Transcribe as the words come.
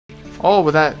Oh,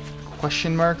 with that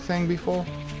question mark thing before?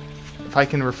 If I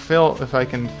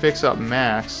can fix up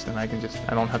Max, then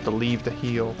I don't have to leave the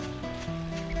heal.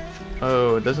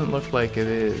 Oh, it doesn't look like it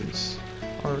is.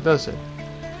 Or does it?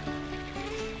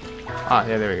 Ah,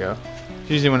 yeah, there we go.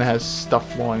 Usually when it has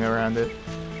stuff flowing around it.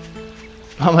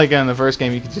 Not like in the first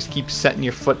game, you can just keep setting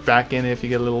your foot back in it if you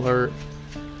get a little hurt.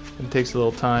 It takes a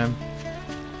little time.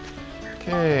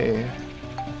 Okay.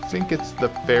 I think it's the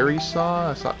fairy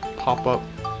saw. I saw it pop up.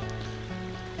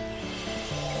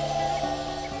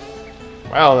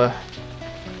 Wow,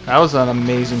 that was an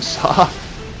amazing saw.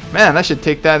 Man, I should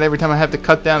take that every time I have to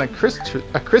cut down a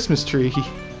Christmas tree.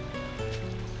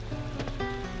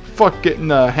 Fuck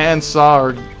getting a hand saw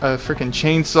or a freaking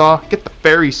chainsaw. Get the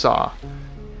fairy saw.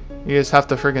 You just have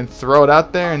to freaking throw it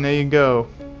out there and there you go.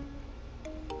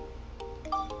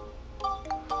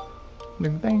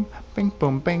 Bing bang, bing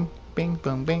boom bing, bing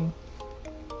boom bing.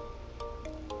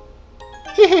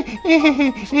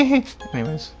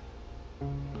 Anyways.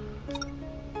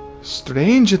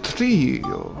 Strange tree.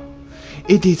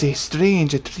 It is a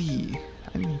strange tree.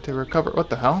 I need to recover.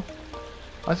 What the hell?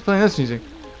 Why is it playing this music?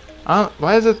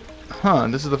 Why is it? Huh,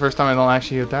 this is the first time I don't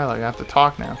actually hear dialogue. I have to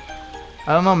talk now.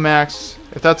 I don't know, Max.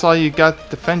 If that's all you got to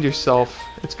defend yourself,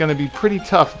 it's gonna be pretty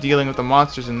tough dealing with the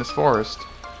monsters in this forest.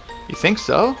 You think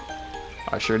so?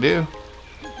 I sure do.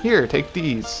 Here, take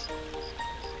these.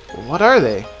 What are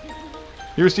they?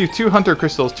 You receive 2 hunter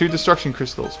crystals, 2 destruction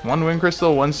crystals, 1 wind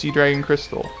crystal, 1 sea dragon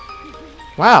crystal.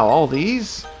 Wow, all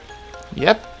these?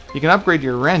 Yep, you can upgrade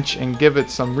your wrench and give it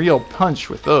some real punch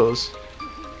with those.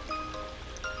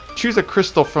 Choose a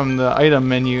crystal from the item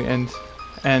menu and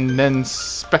then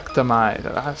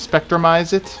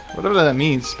spectrumize it? Whatever that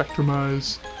means,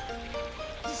 spectrumize.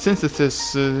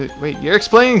 Synthesis, wait, you're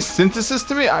explaining synthesis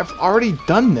to me? I've already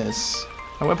done this.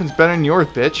 My weapon's better than yours,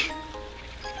 bitch.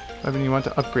 Weapon you want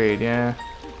to upgrade, yeah.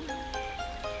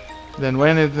 Then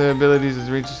when the abilities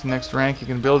reaches the next rank, you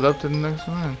can build up to the next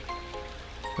one.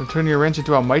 Then turn your wrench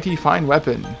into a mighty fine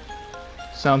weapon.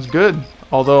 Sounds good.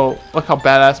 Although, look how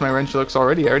badass my wrench looks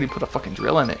already. I already put a fucking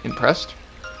drill in it. Impressed?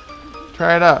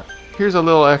 Try it out. Here's a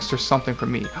little extra something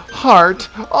from me. Heart!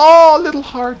 Oh, little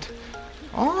heart!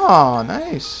 Oh,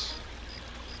 nice.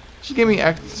 She gave me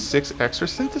 6 extra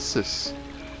synthesis.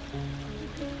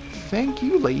 Thank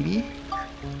you, lady.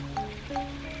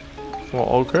 Well,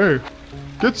 okay.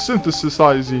 Get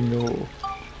synthesizing.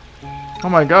 Oh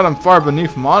my god, I'm far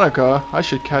beneath Monica. I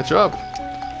should catch up.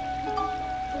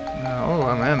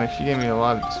 Oh man, she gave me a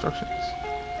lot of instructions.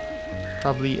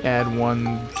 Probably add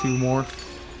 1, 2 more.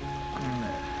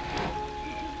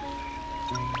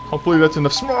 Hopefully that's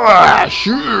enough. Smash!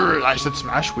 I said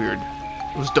smash weird.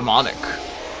 It was demonic.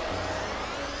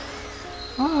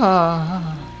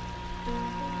 Ah.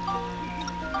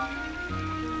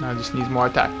 Now it just needs more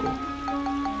attack. Cool.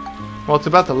 Well, it's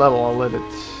about the level. I'll let it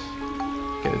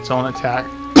get its own attack.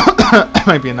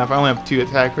 Might be enough. I only have 2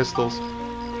 attack crystals.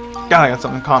 God, I got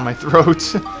something caught in my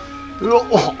throat.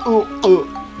 Oh,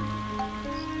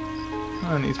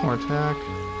 it needs more attack.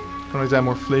 Can always add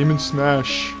more flame and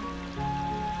smash.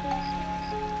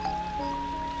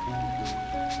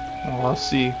 Well, I'll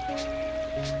see.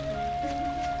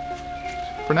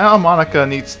 For now, Monica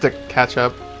needs to catch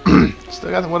up.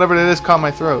 Still got whatever it is caught in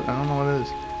my throat. I don't know what it is.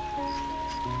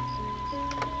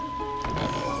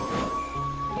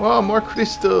 Whoa, more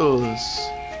crystals!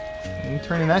 Ain't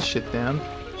turning that shit down.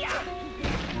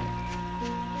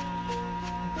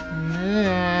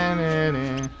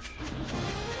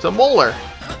 It's a molar!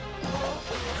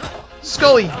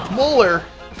 Scully! Molar!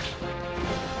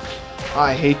 Oh,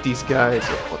 I hate these guys.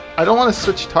 I don't want to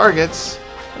switch targets.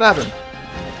 What happened?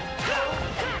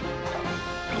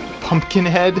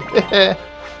 Pumpkinhead?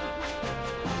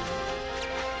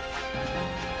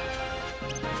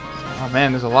 Oh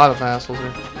man, there's a lot of assholes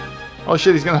here. Oh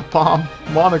shit, he's gonna bomb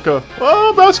Monica.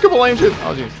 Oh, basketball ancient!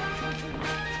 Oh jeez.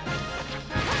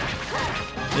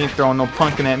 You ain't throwing no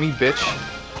pumpkin at me, bitch.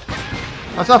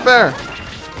 That's not fair!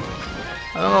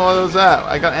 I don't know what it was at.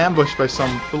 I got ambushed by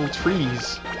some little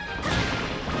trees.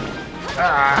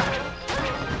 Ah!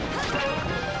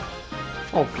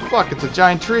 Oh fuck, it's a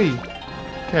giant tree!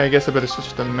 Okay, I guess I better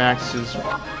switch to Max's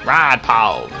Rad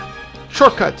Pow!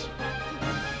 Shortcut!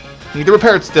 Need to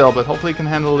repair it still, but hopefully it can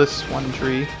handle this one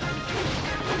tree.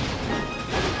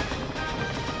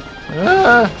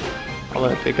 Ah! I'll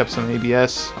let it pick up some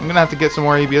ABS. I'm gonna have to get some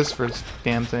more ABS for this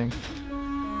damn thing.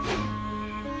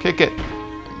 Kick it!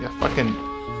 You fucking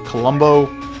Columbo.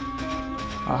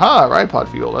 Aha! Ride pod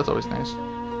fuel. That's always nice.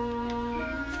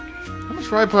 How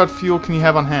much ride pod fuel can you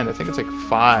have on hand? I think it's like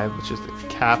 5, which is the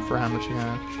cap for how much you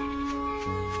have.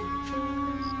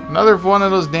 Another one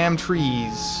of those damn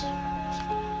trees.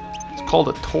 called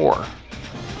a Tor.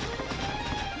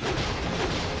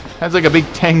 Has like a big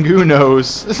Tengu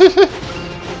nose.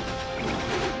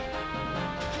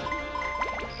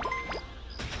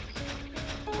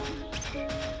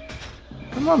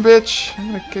 Come on, bitch.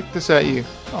 I'm gonna kick this at you.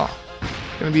 Oh,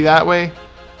 gonna be that way?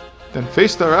 Then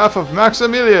face the wrath of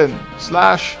Maximilian /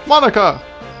 Monica.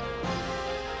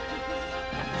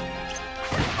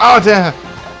 Oh, damn.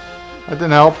 That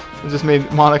didn't help. It just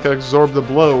made Monica absorb the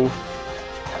blow.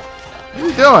 What are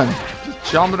you doing?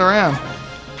 Just jumping around.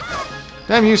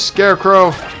 Damn you,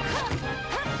 Scarecrow.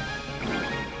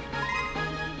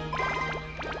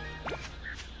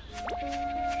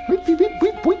 Weep, weep, weep,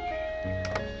 weep, weep.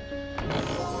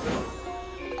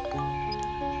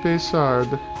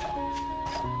 Baysard.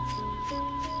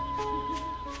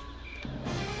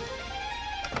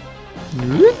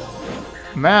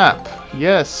 Map.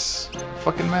 Yes.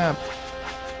 Fucking map.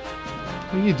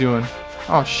 What are you doing?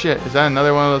 Oh shit. Is that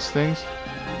another one of those things?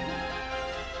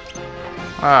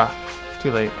 Ah.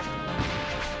 Too late.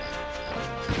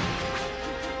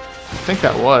 I think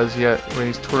that was, yeah, when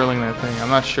he's twirling that thing. I'm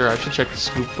not sure. I should check the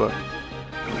scoop book.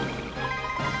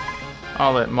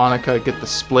 I'll let Monica get the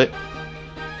split.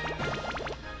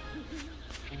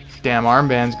 Damn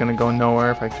armband's gonna go nowhere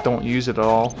if I don't use it at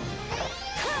all.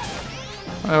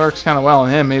 Well, it works kind of well on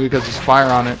him, maybe because there's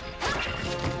fire on it.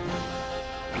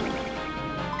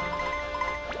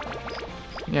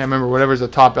 Yeah, remember, whatever's the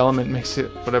top element makes it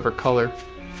whatever color.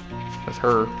 With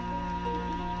her.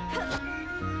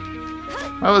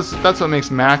 That's what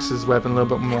makes Max's weapon a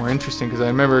little bit more interesting, because I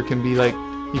remember it can be like,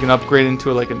 you can upgrade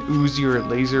into like an Uzi or a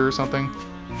laser or something.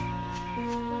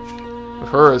 With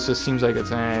her, it just seems like it's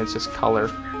just color.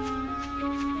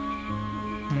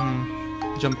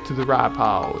 Jump to the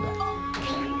Ripod.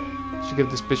 Should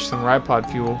give this bitch some Ripod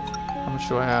fuel. How much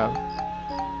do I have?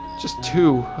 Just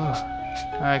 2.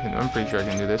 I'm pretty sure I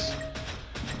can do this.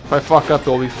 If I fuck up,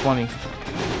 it'll be funny.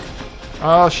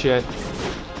 Oh shit.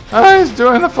 Ah, he's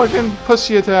doing the fucking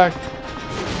pussy attack.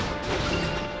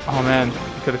 Oh man,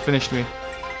 he could have finished me.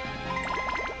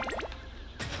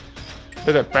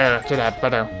 Did it better, did that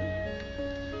better.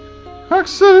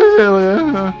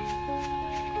 Maximilian.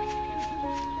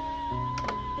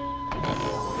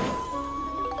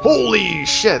 Holy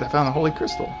shit, I found a holy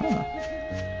crystal. Huh.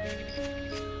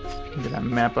 Get that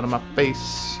map out of my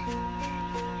face.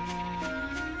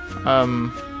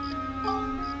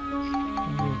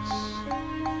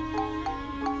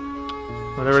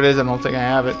 Whatever it is, I don't think I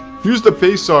have it. Use the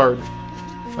Baysard!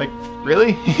 Like,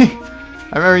 really?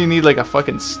 I remember you need like a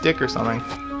fucking stick or something.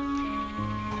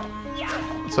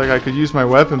 It's like I could use my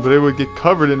weapon, but it would get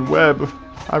covered in web.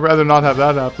 I'd rather not have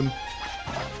that happen.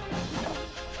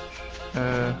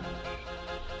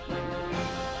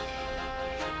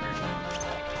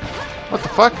 What the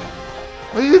fuck?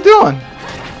 What are you doing?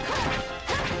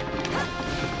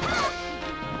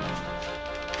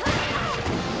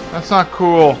 That's not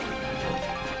cool.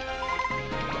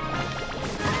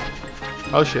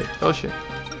 Oh shit, oh shit.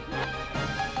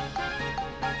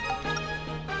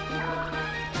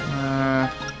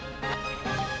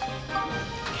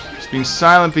 Just being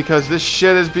silent because this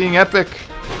shit is being epic.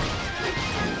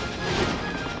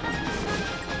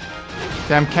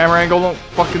 Damn camera angle, don't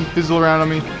fucking fizzle around on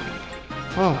me.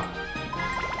 Oh.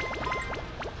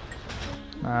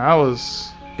 I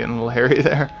was getting a little hairy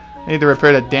there. I need to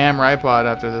repair the damn Ripod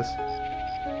after this.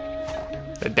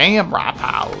 The damn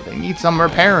Ripod, they need some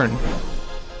repairing.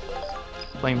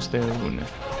 Flamestone.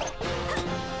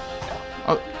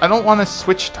 Oh, I don't want to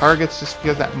switch targets just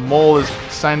because that mole is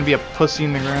deciding to be a pussy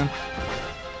in the ground.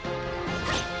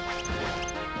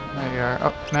 There you are.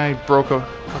 Oh, now he broke a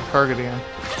target again.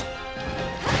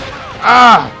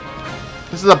 Ah!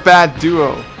 This is a bad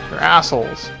duo. They're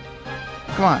assholes.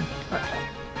 Come on.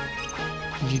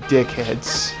 You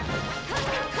dickheads.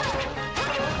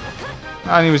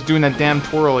 Oh, and he was doing that damn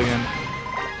twirl again.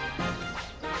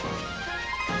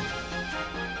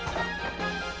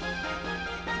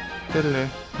 Diddle,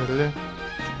 diddle.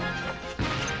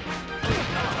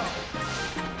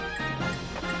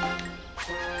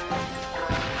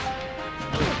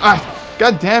 Ah!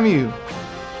 God damn you!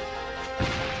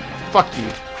 Fuck you.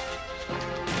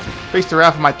 Face the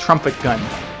wrath of my trumpet gun.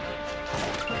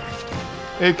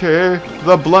 AKA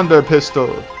the blunder pistol.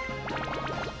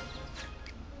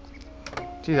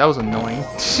 Gee, that was annoying.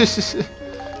 Should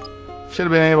have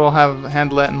been able to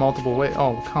handle that in multiple ways.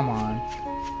 Oh, come on.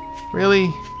 Really?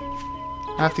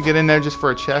 I have to get in there just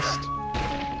for a chest?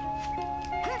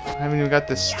 I haven't even got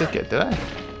this stick yet, did I?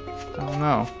 I don't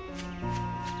know.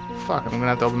 Fuck, I'm gonna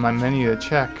have to open my menu to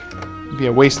check. It'd be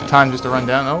a waste of time just to run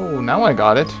down. Oh, now I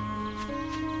got it.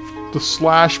 The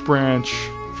slash branch.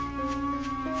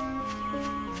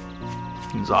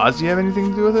 Does Ozzy have anything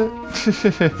to do with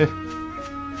it?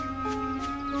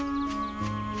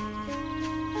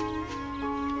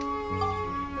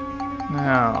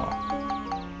 Now.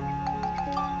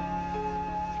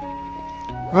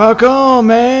 Rock on,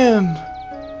 man!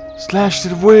 Slashed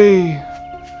it away.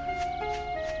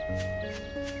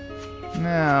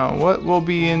 Now, what will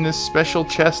be in this special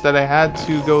chest that I had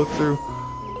to go through?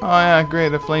 Oh yeah,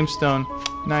 great, a flamestone.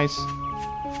 Nice.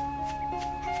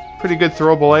 Pretty good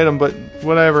throwable item, but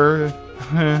whatever.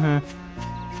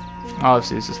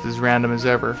 Obviously, it's just as random as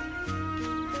ever.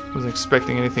 Wasn't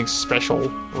expecting anything special.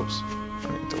 Oops.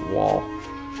 Running into a wall.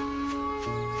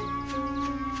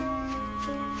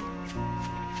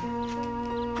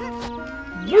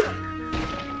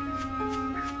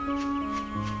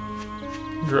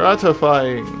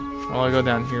 Gratifying. Well, I'll go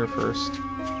down here first.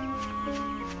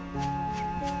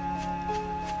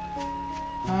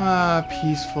 Ah,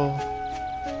 peaceful.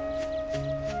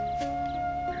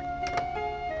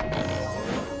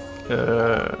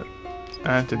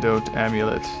 Antidote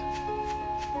amulet.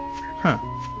 Huh.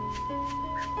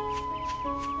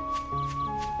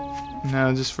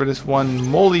 Now, just for this one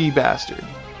moldy bastard.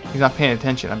 He's not paying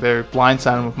attention. I better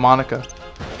blindside him with Monica.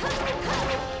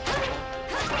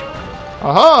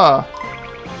 Aha!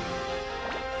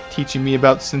 Teaching me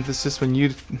about synthesis when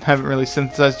you haven't really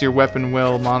synthesized your weapon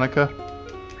well, Monica.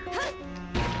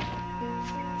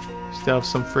 Still have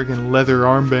some friggin' leather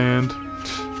armband.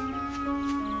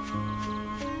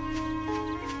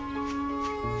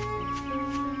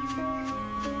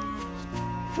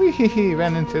 Wee-hee-hee,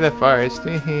 ran into the forest.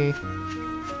 Wee-hee.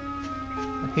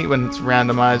 I hate when it's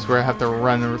randomized where I have to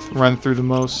run through the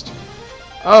most.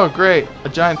 Oh, great! A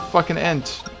giant fucking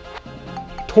ent.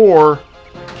 Tor.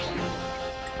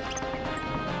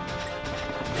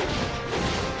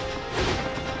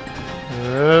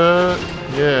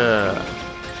 Yeah.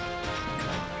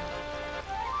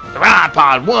 The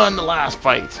Ripod won the last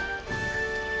fight.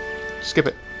 Skip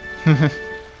it.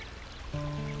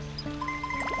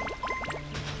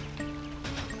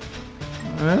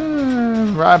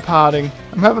 Ripodding.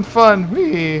 I'm having fun.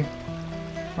 Whee!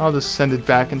 I'll just send it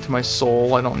back into my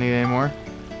soul. I don't need any more.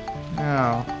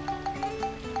 Now.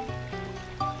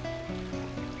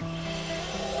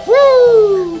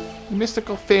 Woo! The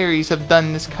mystical fairies have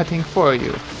done this cutting for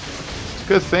you. It's a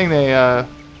good thing they,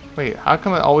 Wait, how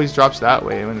come it always drops that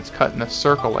way when it's cut in a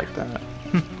circle like that?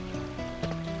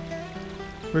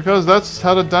 Because that's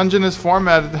how the dungeon is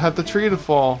formatted to have the tree to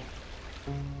fall.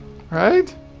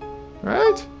 Right?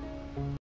 Right?